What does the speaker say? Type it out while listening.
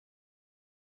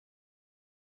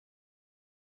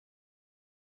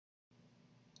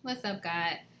What's up,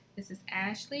 God? This is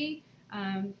Ashley.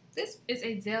 This is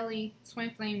a daily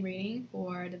twin flame reading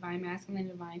for divine masculine,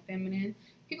 divine feminine,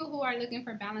 people who are looking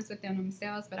for balance within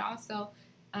themselves, but also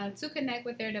to connect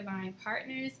with their divine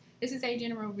partners. This is a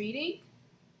general reading.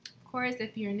 Of course,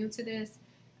 if you're new to this,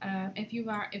 if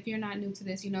you're not new to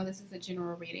this, you know this is a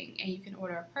general reading, and you can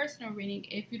order a personal reading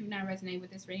if you do not resonate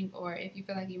with this reading, or if you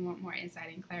feel like you want more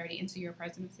insight and clarity into your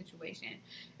personal situation.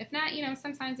 If not,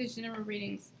 sometimes these general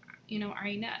readings, are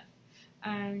enough.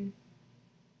 Um,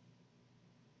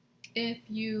 if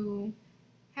you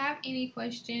have any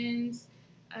questions,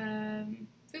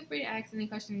 feel free to ask any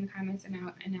questions in the comments,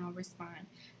 and I'll respond.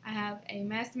 I have a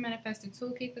Master Manifesto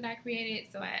toolkit that I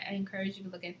created, so I encourage you to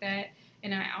look at that.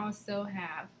 And I also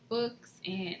have books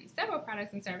and several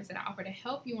products and services that I offer to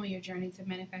help you on your journey to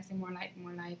manifesting more life,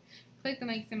 more life. Click the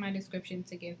links in my description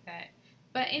to get that.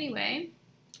 But anyway,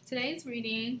 today's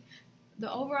reading,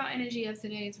 the overall energy of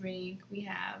today's reading, we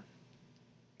have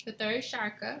the third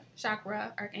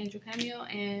chakra, Archangel Camille,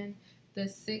 and the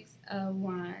Six of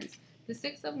Wands. The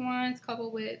Six of Wands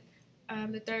coupled with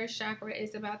the third chakra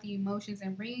is about the emotions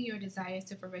and bringing your desires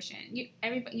to fruition.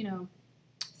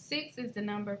 Six is the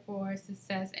number for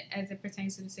success as it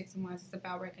pertains to the Six of Wands. It's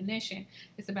about recognition.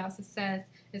 It's about success.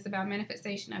 It's about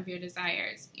manifestation of your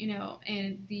desires.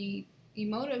 And the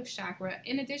emotive chakra,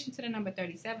 in addition to the number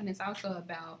 37, is also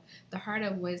about the heart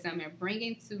of wisdom and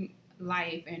bringing to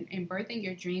life and birthing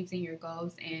your dreams and your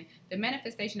goals and the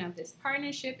manifestation of this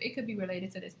partnership. It could be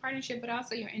related to this partnership, but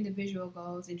also your individual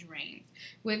goals and dreams.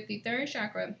 With the third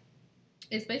chakra,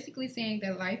 it's basically saying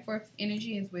that life force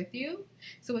energy is with you.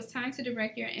 So it's time to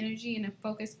direct your energy in a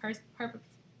focused,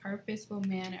 purposeful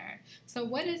manner. So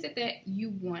what is it that you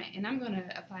want? And I'm going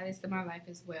to apply this to my life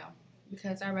as well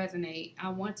because I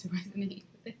want to resonate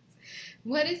with this.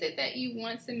 What is it that you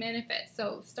want to manifest?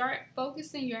 So start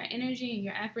focusing your energy and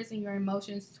your efforts and your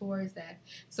emotions towards that.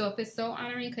 So if it's soul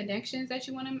honoring connections that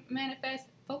you want to manifest,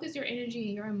 focus your energy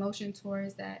and your emotion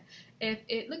towards that.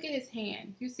 Look at his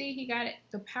hand. You see he got it.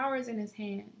 The power is in his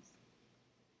hands.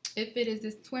 If it is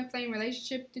this twin flame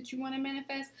relationship that you want to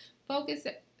manifest, focus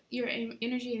your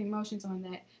energy and emotions on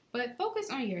that. But focus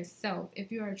on yourself.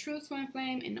 If you are a true twin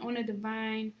flame and on a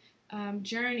divine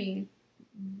journey,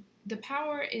 the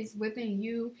power is within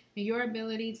you and your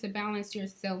ability to balance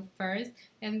yourself first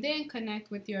and then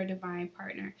connect with your divine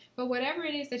partner. But whatever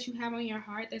it is that you have on your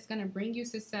heart that's going to bring you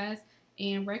success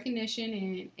and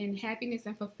recognition and happiness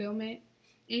and fulfillment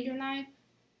in your life,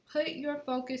 put your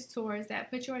focus towards that.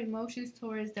 Put your emotions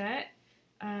towards that.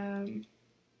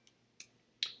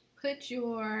 Put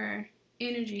your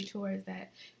energy towards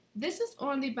that. This is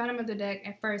on the bottom of the deck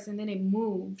at first, and then it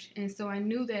moved. And so I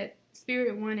knew that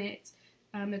Spirit wanted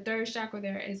the third chakra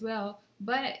there as well.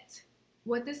 But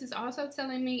what this is also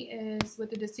telling me is, with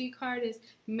the Deceit card, is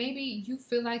maybe you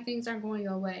feel like things aren't going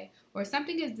your way, or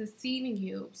something is deceiving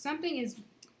you.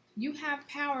 You have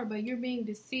power, but you're being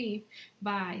deceived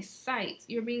by sight.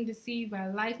 You're being deceived by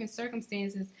life and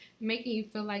circumstances, making you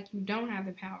feel like you don't have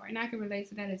the power. And I can relate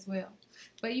to that as well.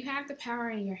 But you have the power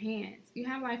in your hands. You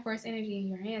have life force energy in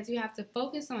your hands. You have to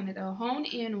focus on it, though. Hone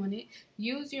in on it.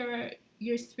 Use your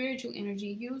spiritual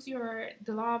energy, use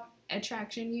the law of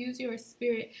attraction, use your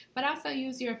spirit, but also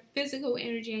use your physical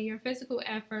energy and your physical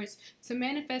efforts to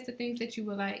manifest the things that you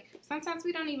would like. Sometimes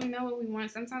we don't even know what we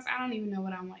want. Sometimes I don't even know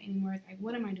what I want anymore. It's like,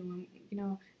 what am I doing?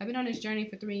 I've been on this journey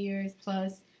for 3 years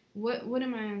plus. What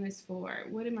am I on this for?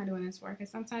 What am I doing this for? Because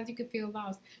sometimes you could feel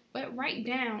lost. But write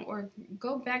down or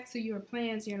go back to your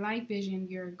plans, your life vision,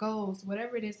 your goals,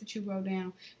 whatever it is that you wrote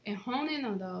down, and hone in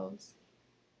on those.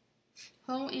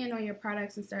 Hone in on your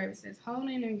products and services. Hone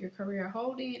in on your career.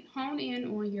 Hone in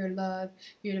on your love,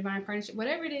 your divine partnership,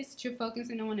 whatever it is that you're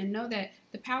focusing on, and know that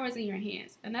the power is in your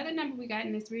hands. Another number we got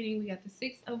in this reading, we got the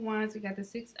Six of Wands, we got the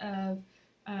Six of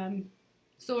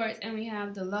Swords, and we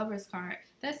have the Lover's card.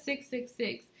 That's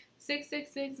 666.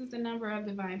 666 is the number of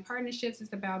divine partnerships.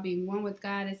 It's about being one with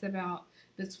God. It's about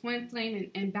the twin flame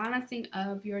and balancing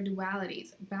of your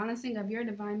dualities, balancing of your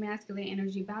divine masculine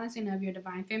energy, balancing of your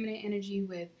divine feminine energy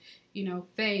with,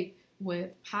 faith,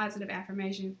 with positive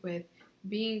affirmations, with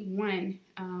being one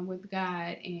with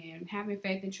God, and having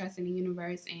faith and trust in the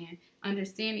universe, and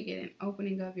understanding it,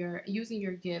 and using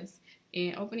your gifts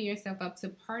and opening yourself up to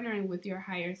partnering with your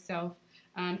higher self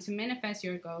to manifest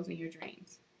your goals and your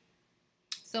dreams.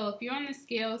 So if you're on the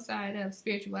scale side of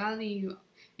spirituality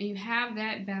and you have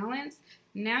that balance,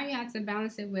 now you have to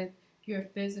balance it with your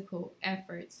physical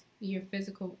efforts, your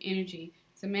physical energy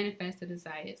to manifest the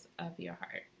desires of your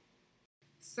heart.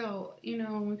 So,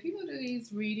 when people do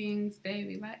these readings, they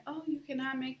be like, oh, you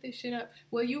cannot make this shit up.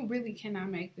 Well, you really cannot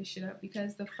make this shit up,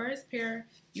 because the first pair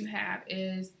you have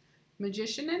is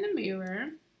Magician in the Mirror,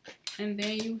 and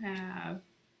then you have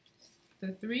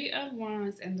the Three of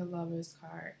Wands and the Lover's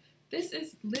card. This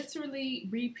is literally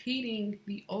repeating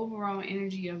the overall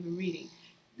energy of the reading.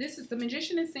 This is the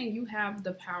Magician is saying you have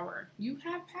the power. You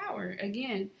have power.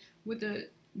 Again, with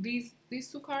these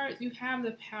two cards, you have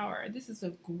the power. This is a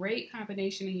great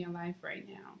combination in your life right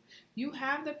now. You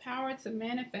have the power to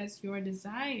manifest your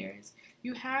desires.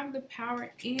 You have the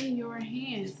power in your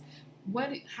hands.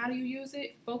 How do you use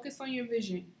it? Focus on your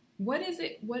vision. What is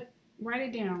it? Write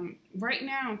it down right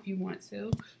now if you want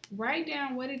to. Write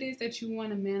down what it is that you want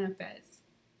to manifest.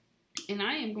 And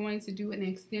I am going to do an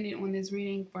extended on this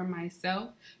reading for myself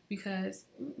because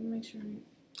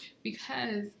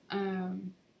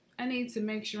I need to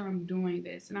make sure I'm doing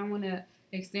this, and I want to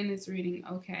extend this reading.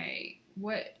 Okay,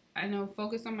 I know,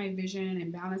 focus on my vision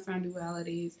and balance my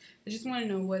dualities. I just want to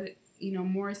know what,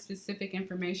 more specific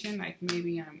information. Like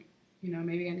maybe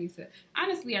maybe I need to.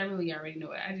 Honestly, I really already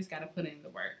know it. I just got to put in the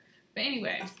work. But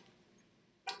anyway,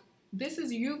 this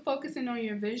is you focusing on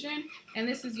your vision, and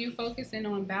this is you focusing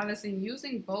on balancing,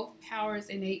 using both powers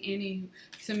in you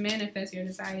to manifest your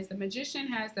desires. The Magician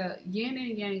has the yin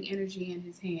and yang energy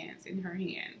in her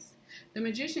hands. The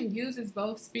Magician uses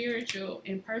both spiritual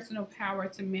and personal power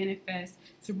to manifest,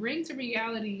 to bring to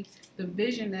reality the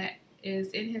vision that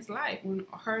is in his life,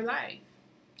 her life.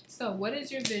 So what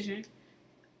is your vision?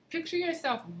 Picture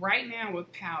yourself right now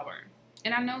with power.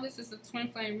 And I know this is a twin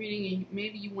flame reading, and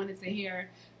maybe you wanted to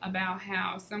hear about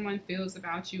how someone feels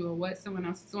about you or what someone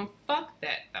else is doing. Fuck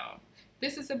that, though.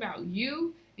 This is about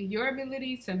you and your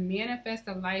ability to manifest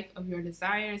the life of your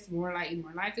desires, more light and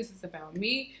more life. This is about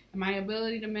me and my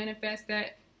ability to manifest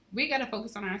that. We got to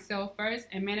focus on ourselves first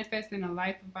and manifesting a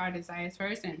life of our desires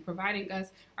first, and providing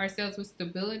ourselves with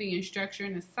stability and structure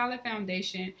and a solid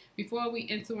foundation before we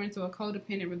enter into a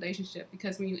codependent relationship.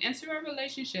 Because when you enter a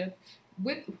relationship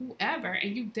with whoever,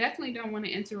 and you definitely don't want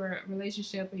to enter a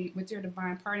relationship with your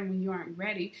divine partner when you aren't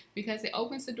ready, because it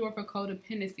opens the door for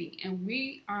codependency. And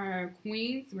we are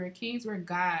queens, we're kings, we're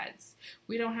gods.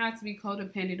 We don't have to be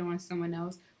codependent on someone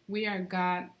else. We are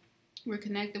God. We're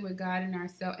connected with God and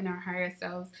ourselves and our higher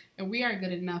selves, and we are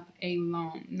good enough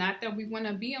alone. Not that we want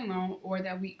to be alone or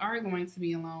that we are going to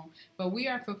be alone, but we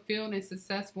are fulfilled and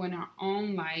successful in our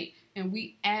own light, and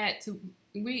we add to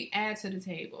the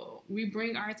table. We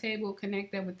bring our table,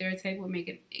 connect that with their table, make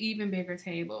an even bigger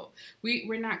table.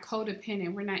 We're not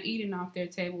codependent. We're not eating off their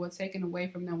table or taking away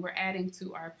from them. We're adding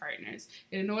to our partners.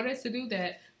 And in order to do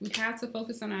that, we have to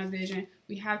focus on our vision.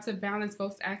 We have to balance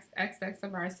both aspects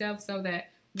of ourselves so that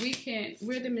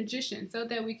we're the Magician, so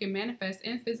that we can manifest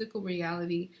in physical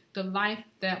reality the life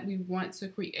that we want to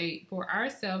create for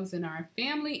ourselves and our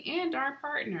family and our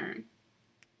partner.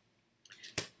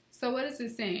 So what is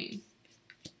it saying?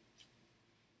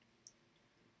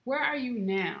 Where are you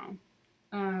now?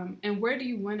 And where do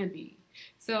you want to be?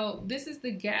 So this is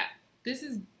the gap. This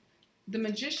is the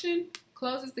Magician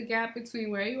closes the gap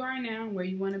between where you are now and where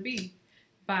you want to be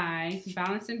by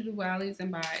balancing the dualities,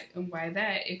 and by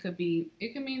that it could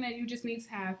mean that you just need to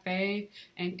have faith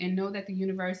and know that the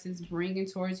universe is bringing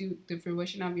towards you the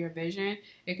fruition of your vision.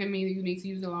 It can mean that you need to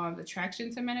use the law of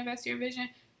attraction to manifest your vision,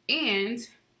 and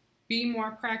be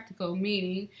more practical,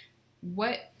 meaning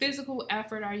what physical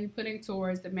effort are you putting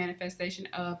towards the manifestation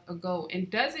of a goal?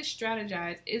 And does it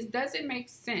strategize? Does it make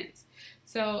sense?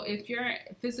 So if your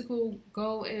physical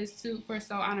goal is for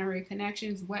soul honoring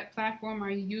connections, what platform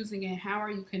are you using and how are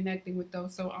you connecting with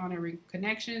those soul honoring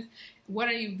connections? What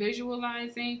are you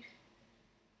visualizing?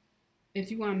 If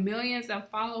you want millions of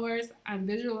followers, I'm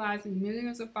visualizing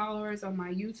millions of followers on my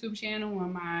YouTube channel,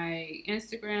 on my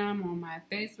Instagram, on my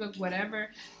Facebook, whatever.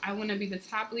 I want to be the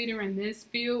top leader in this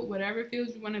field, whatever field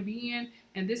you want to be in.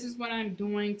 And this is what I'm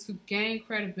doing to gain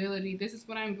credibility. This is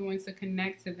what I'm doing to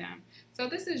connect to them. So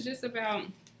this is just about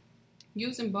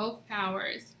using both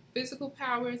powers, physical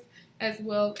powers as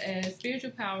well as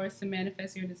spiritual powers, to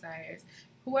manifest your desires.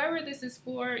 Whoever this is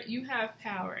for, you have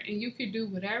power, and you can do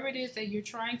whatever it is that you're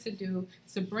trying to do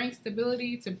to bring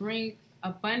stability, to bring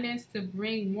abundance, to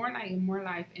bring more light and more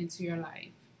life into your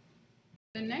life.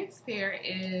 The next pair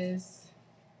is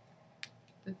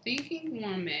the Thinking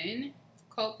Woman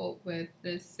coupled with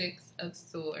the Six of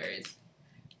Swords.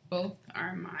 Both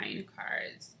are mine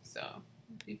cards. So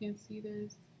if you can see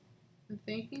this, the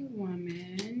Thinking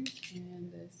Woman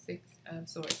and the Six of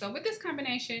Swords. So with this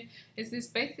combination, it's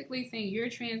just basically saying you're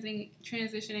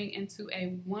transitioning into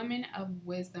a woman of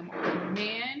wisdom or a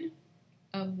man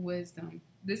of wisdom.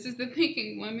 This is the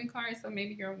Thinking Woman card, so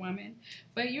maybe you're a woman,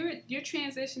 but you're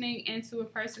transitioning into a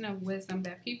person of wisdom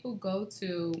that people go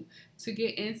to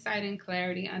get insight and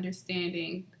clarity,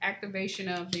 understanding, activation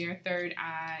of their third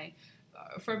eye,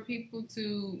 for people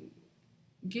to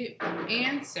get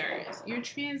answers. You're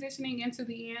transitioning into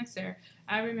the answer.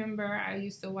 I remember I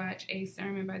used to watch a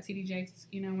sermon by T.D. Jakes,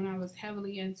 you know, when I was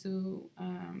heavily into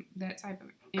that type of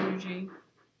energy.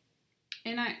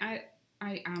 And I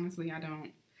honestly, I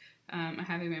don't. I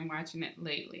haven't been watching it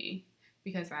lately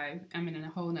because I'm in a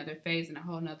whole nother phase and a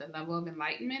whole nother level of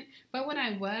enlightenment. But when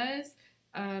I was,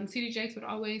 T.D. Jakes would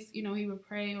always, you know, he would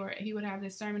pray or he would have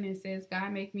this sermon and says,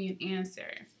 God, make me an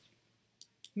answer.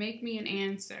 Make me an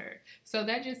answer. So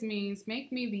that just means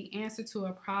make me the answer to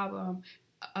a problem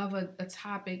of a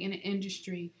topic in an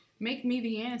industry. Make me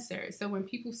the answer. So when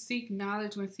people seek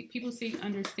knowledge, when people seek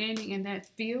understanding in that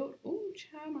field, ooh,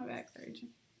 child, my back's hurting.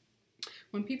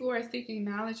 When people are seeking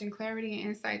knowledge and clarity and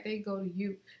insight, they go to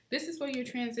you. This is what you're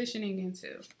transitioning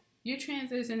into. You're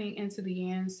transitioning into the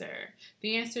answer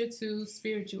to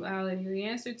spirituality, the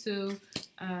answer to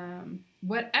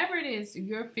whatever it is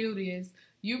your field is.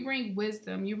 You bring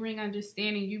wisdom, you bring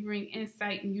understanding, you bring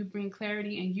insight, and you bring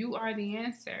clarity, and you are the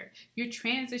answer. You're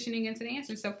transitioning into the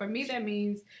answer. So for me, that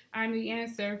means I'm the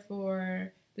answer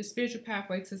for the spiritual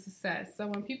pathway to success. So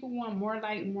when people want more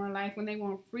light and more life, when they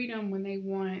want freedom, when they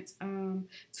want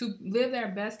to live their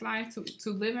best life,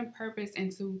 to live in purpose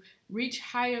and to reach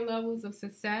higher levels of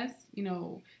success, you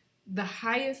know, the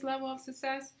highest level of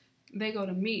success, they go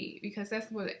to me because that's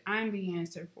what I'm the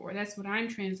answer for. That's what I'm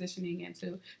transitioning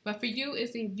into. But for you,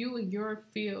 it's in you and your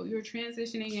field. You're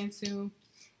transitioning into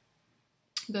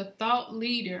the thought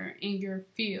leader in your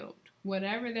field,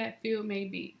 whatever that field may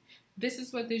be. This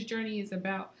is what this journey is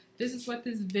about. This is what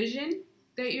this vision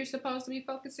that you're supposed to be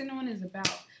focusing on is about.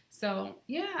 So,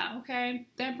 yeah, okay,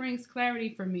 that brings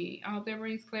clarity for me. I hope that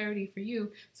brings clarity for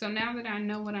you. So now that I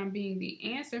know what I'm being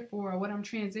the answer for, what I'm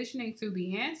transitioning to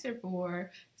the answer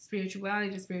for, spirituality,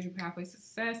 the spiritual pathway to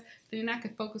success, then I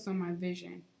can focus on my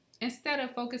vision. Instead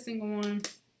of focusing on,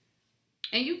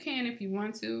 and you can if you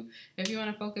want to. If you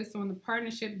want to focus on the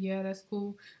partnership, yeah, that's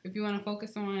cool. If you want to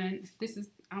focus on,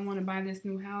 I want to buy this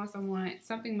new house, I want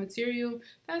something material,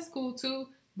 that's cool too.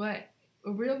 But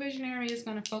a real visionary is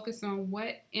going to focus on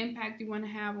what impact you want to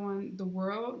have on the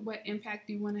world, what impact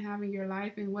you want to have in your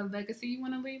life, and what legacy you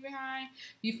want to leave behind.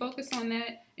 You focus on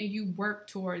that and you work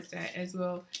towards that as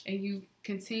well. And you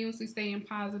continuously stay in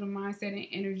positive mindset and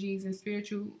energies and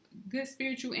good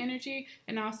spiritual energy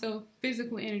and also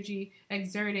physical energy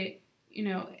exerted, you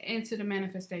know, into the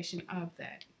manifestation of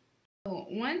that. So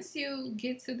once you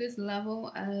get to this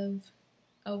level of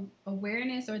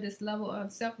awareness or this level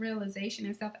of self-realization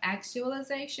and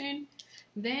self-actualization,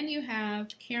 then you have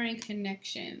caring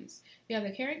connections. You have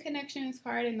the caring connections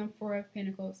card and the Four of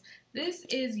Pentacles. This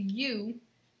is you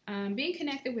being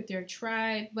connected with your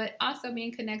tribe, but also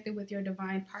being connected with your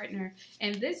divine partner.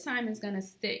 And this time is going to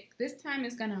stick. This time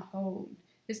is going to hold.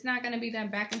 It's not going to be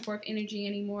that back and forth energy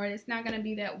anymore. It's not going to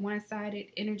be that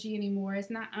one-sided energy anymore. It's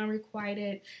not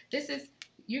unrequited. This is,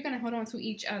 you're going to hold on to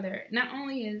each other. Not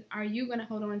only are you going to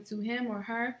hold on to him or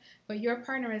her, but your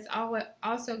partner is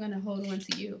also going to hold on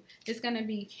to you. It's going to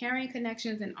be caring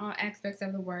connections in all aspects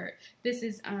of the word. This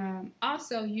is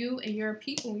also you and your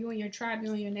people, you and your tribe,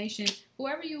 you and your nation,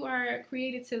 whoever you are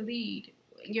created to lead,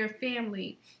 your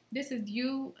family. This is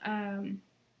you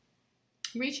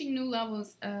reaching new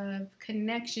levels of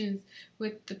connections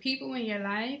with the people in your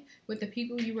life, with the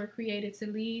people you were created to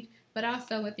lead, but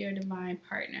also with your divine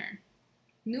partner.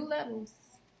 New levels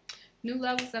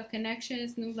of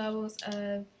connections,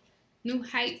 new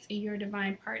heights in your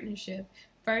divine partnership.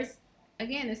 First,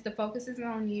 again, it's the focus is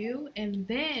on you, and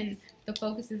then the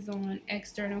focus is on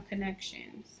external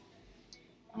connections.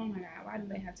 Oh my God, why do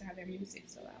they have to have their music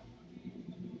so loud?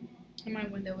 And my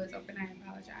window is open, I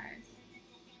apologize.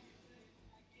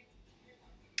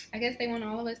 I guess they want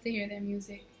all of us to hear their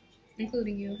music,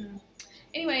 including you, huh?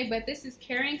 Anyway, but this is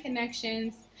caring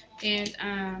connections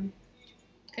and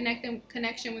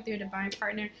connection with your divine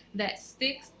partner that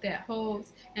sticks, that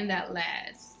holds, and that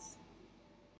lasts.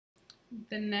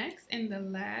 The next and the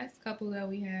last couple that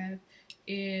we have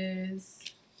is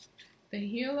the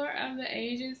Healer of the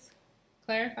Ages,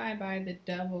 clarified by the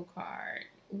Devil card.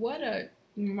 What a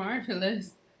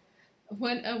marvelous,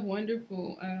 what a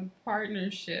wonderful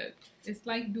partnership. It's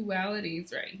like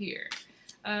dualities right here.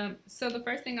 So the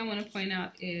first thing I want to point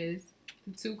out is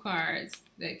the two cards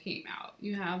that came out.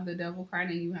 You have the Devil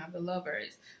card and you have the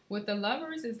Lovers. With the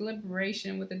Lovers is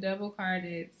liberation. With the Devil card,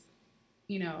 it's,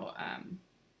 you know,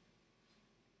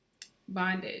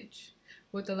 bondage.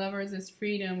 With the Lovers is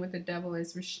freedom. With the Devil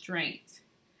is restraint.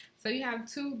 So you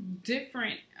have two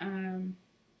different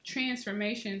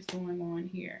transformations going on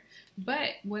here. But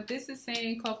what this is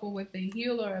saying, coupled with the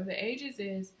Healer of the Ages,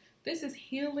 is this is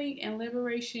healing and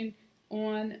liberation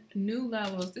on new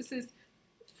levels. This is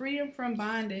freedom from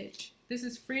bondage. This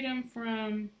is freedom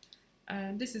from,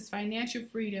 this is financial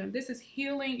freedom. This is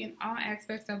healing in all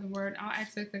aspects of the word, all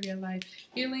aspects of your life.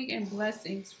 Healing and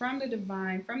blessings from the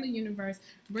divine, from the universe,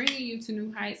 bringing you to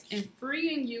new heights and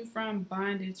freeing you from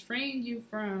bondage, freeing you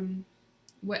from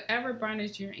whatever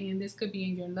bondage you're in. This could be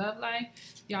in your love life.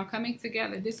 Y'all coming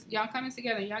together. Y'all coming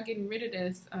together. Y'all getting rid of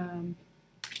this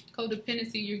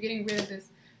codependency. You're getting rid of this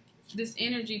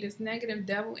energy, this negative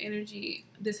devil energy,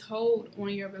 this hold on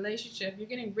your relationship. You're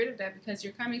getting rid of that because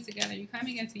you're coming together. You're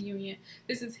coming into union.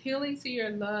 This is healing to your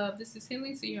love. This is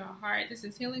healing to your heart. This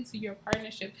is healing to your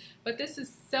partnership. But this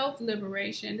is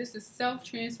self-liberation. This is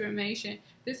self-transformation.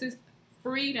 This is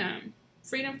freedom.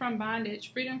 Freedom from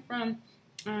bondage. Freedom from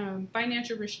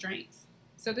financial restraints.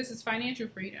 So this is financial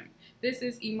freedom. This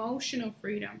is emotional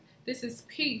freedom. This is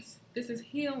peace. This is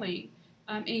healing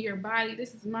in your body.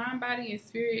 This is mind, body, and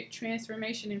spirit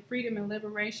transformation and freedom and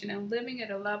liberation and living at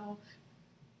a level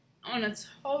on a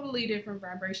totally different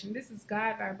vibration. This is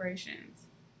God vibrations.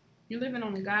 You're living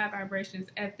on the God vibrations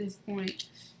at this point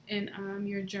in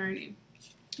your journey.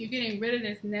 You're getting rid of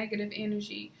this negative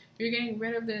energy. You're getting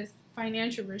rid of this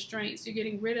financial restraints. You're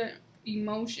getting rid of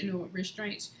emotional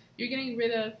restraints. You're getting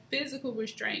rid of physical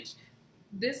restraints.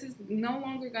 This is no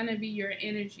longer going to be your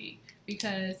energy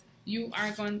because you are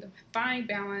going to find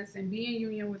balance and be in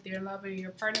union with your lover and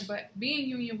your partner, but be in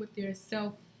union with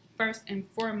yourself first and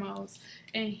foremost,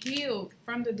 and healed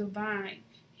from the divine,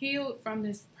 healed from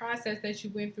this process that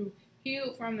you went through,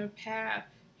 healed from the path,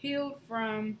 healed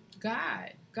from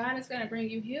God. God is going to bring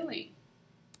you healing.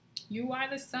 You are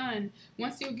the sun.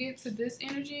 Once you get to this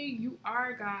energy, you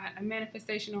are God, a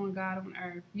manifestation on God on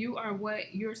earth. You are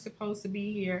what you're supposed to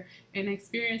be here and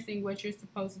experiencing what you're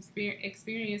supposed to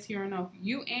experience here on earth.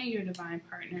 You and your divine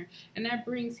partner. And that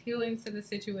brings healing to the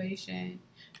situation.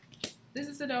 This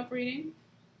is a dope reading.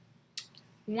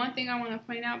 One thing I want to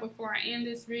point out before I end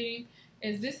this reading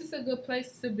is this is a good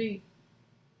place to be.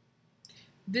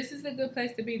 This is a good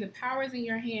place to be. The power is in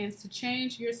your hands to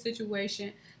change your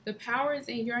situation. The power is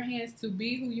in your hands to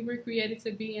be who you were created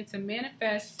to be and to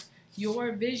manifest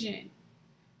your vision.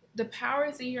 The power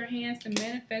is in your hands to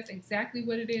manifest exactly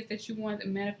what it is that you want to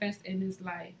manifest in this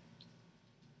life.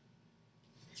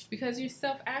 Because you're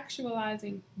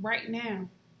self-actualizing right now.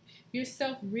 You're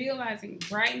self-realizing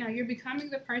right now. You're becoming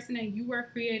the person that you were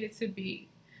created to be.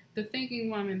 The thinking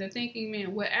woman, the thinking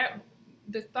man, whatever.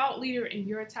 The thought leader in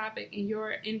your topic, in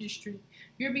your industry.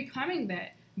 You're becoming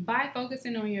that by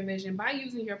focusing on your vision, by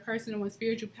using your personal and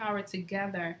spiritual power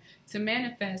together to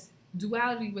manifest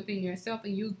duality within yourself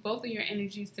and use both of your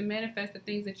energies to manifest the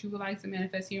things that you would like to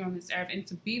manifest here on this earth and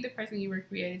to be the person you were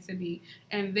created to be.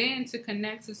 And then to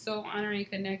connect to soul honoring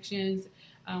connections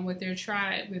with your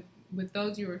tribe, with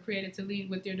those you were created to lead,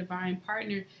 with your divine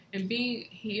partner, and being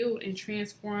healed and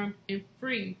transformed and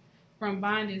free from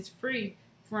bondage, free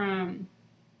from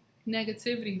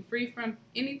negativity, free from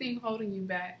anything holding you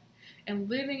back, and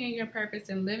living in your purpose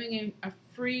and living in a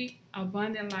free,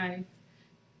 abundant life.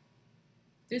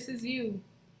 This is you.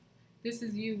 This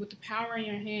is you with the power in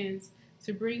your hands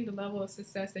to bring the level of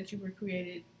success that you were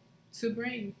created to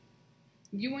bring.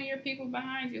 You and your people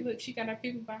behind you. Look, she got her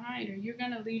people behind her. You're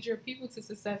going to lead your people to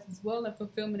success as well and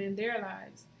fulfillment in their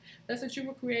lives. That's what you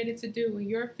were created to do in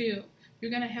your field.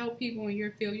 You're going to help people in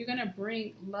your field. You're going to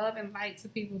bring love and light to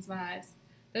people's lives.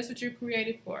 That's what you're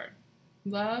created for.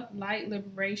 Love, light,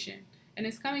 liberation. And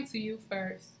it's coming to you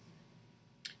first.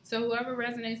 So whoever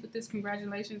resonates with this,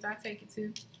 congratulations. I take it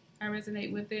too. I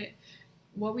resonate with it.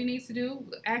 What we need to do,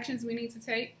 actions we need to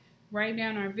take, write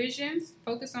down our visions,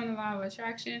 focus on the law of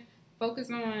attraction,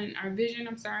 focus on our vision,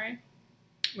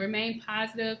 remain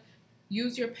positive,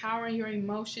 use your power and your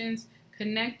emotions,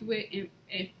 connect with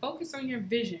and focus on your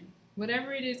vision,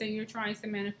 whatever it is that you're trying to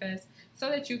manifest, so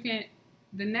that you can,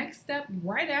 the next step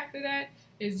right after that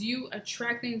is you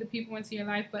attracting the people into your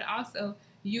life, but also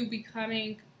you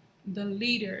becoming the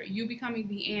leader, you becoming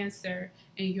the answer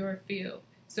in your field.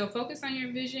 So focus on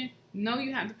your vision. Know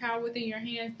you have the power within your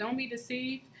hands. Don't be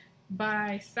deceived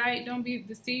by sight. Don't be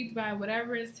deceived by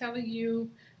whatever is telling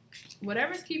you,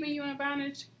 whatever's keeping you in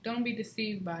bondage. Don't be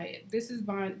deceived by it. This is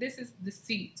bond. This is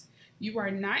deceit. You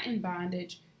are not in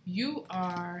bondage. You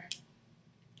are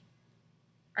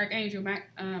Archangel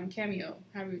Cameo.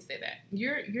 How do we say that?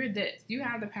 You're this. You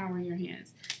have the power in your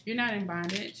hands. You're not in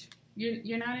bondage.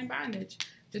 You're not in bondage.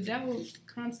 The devil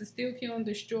comes to steal, kill, and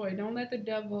destroy. Don't let the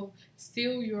devil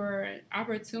steal your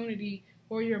opportunity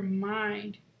or your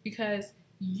mind, because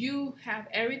you have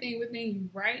everything within you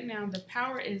right now. The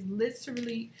power is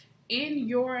literally in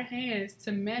your hands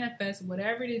to manifest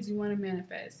whatever it is you want to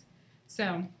manifest.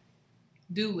 So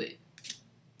do it.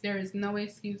 There is no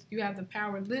excuse. You have the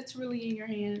power literally in your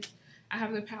hands. I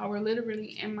have the power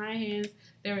literally in my hands.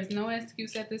 There is no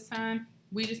excuse at this time.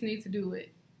 We just need to do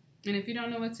it. And if you don't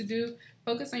know what to do,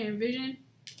 focus on your vision.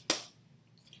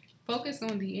 Focus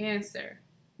on the answer.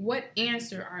 What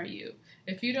answer are you?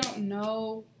 If you don't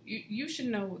know, you should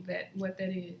know what that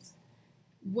is.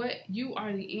 What you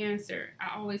are the answer.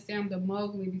 I always say I'm the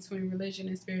Mowgli between religion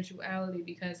and spirituality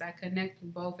because I connect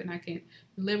with both and I can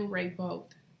liberate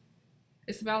both.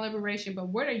 It's about liberation, but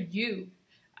what are you?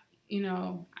 You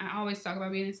know, I always talk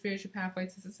about being a spiritual pathway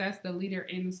to success, the leader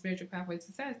in the spiritual pathway to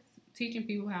success, teaching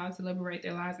people how to liberate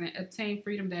their lives and obtain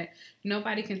freedom that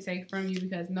nobody can take from you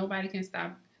because nobody can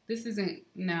stop. This isn't,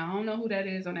 now I don't know who that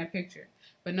is on that picture,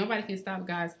 but nobody can stop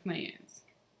God's plans.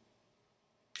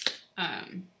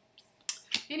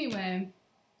 Anyway,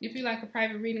 if you like a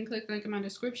private reading, click the link in my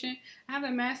description. I have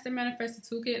a Master Manifestor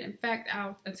Toolkit. In fact,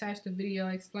 I'll attach the video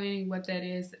explaining what that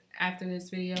is after this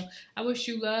video. I wish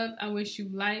you love, I wish you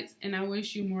light, and I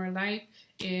wish you more life,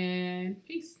 and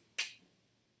peace.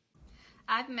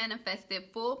 I've manifested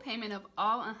full payment of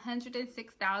all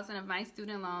 106,000 of my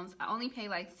student loans. I only pay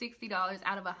like $60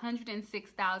 out of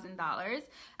 $106,000.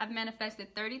 I've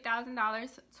manifested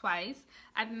 $30,000 twice.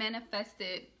 I've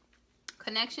manifested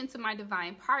connection to my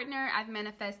divine partner. I've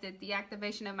manifested the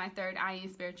activation of my third eye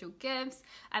and spiritual gifts.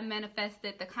 I've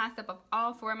manifested the concept of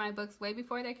all 4 of my books way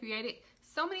before they're created.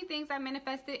 So many things I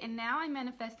manifested, and now I'm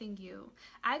manifesting you.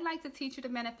 I'd like to teach you the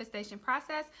manifestation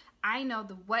process. I know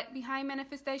the what behind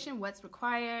manifestation, what's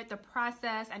required, the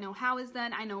process. I know how it's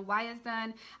done. I know why it's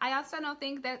done. I also know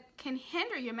things that can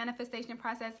hinder your manifestation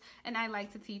process, and I'd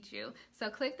like to teach you.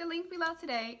 So click the link below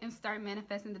today and start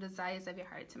manifesting the desires of your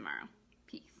heart tomorrow.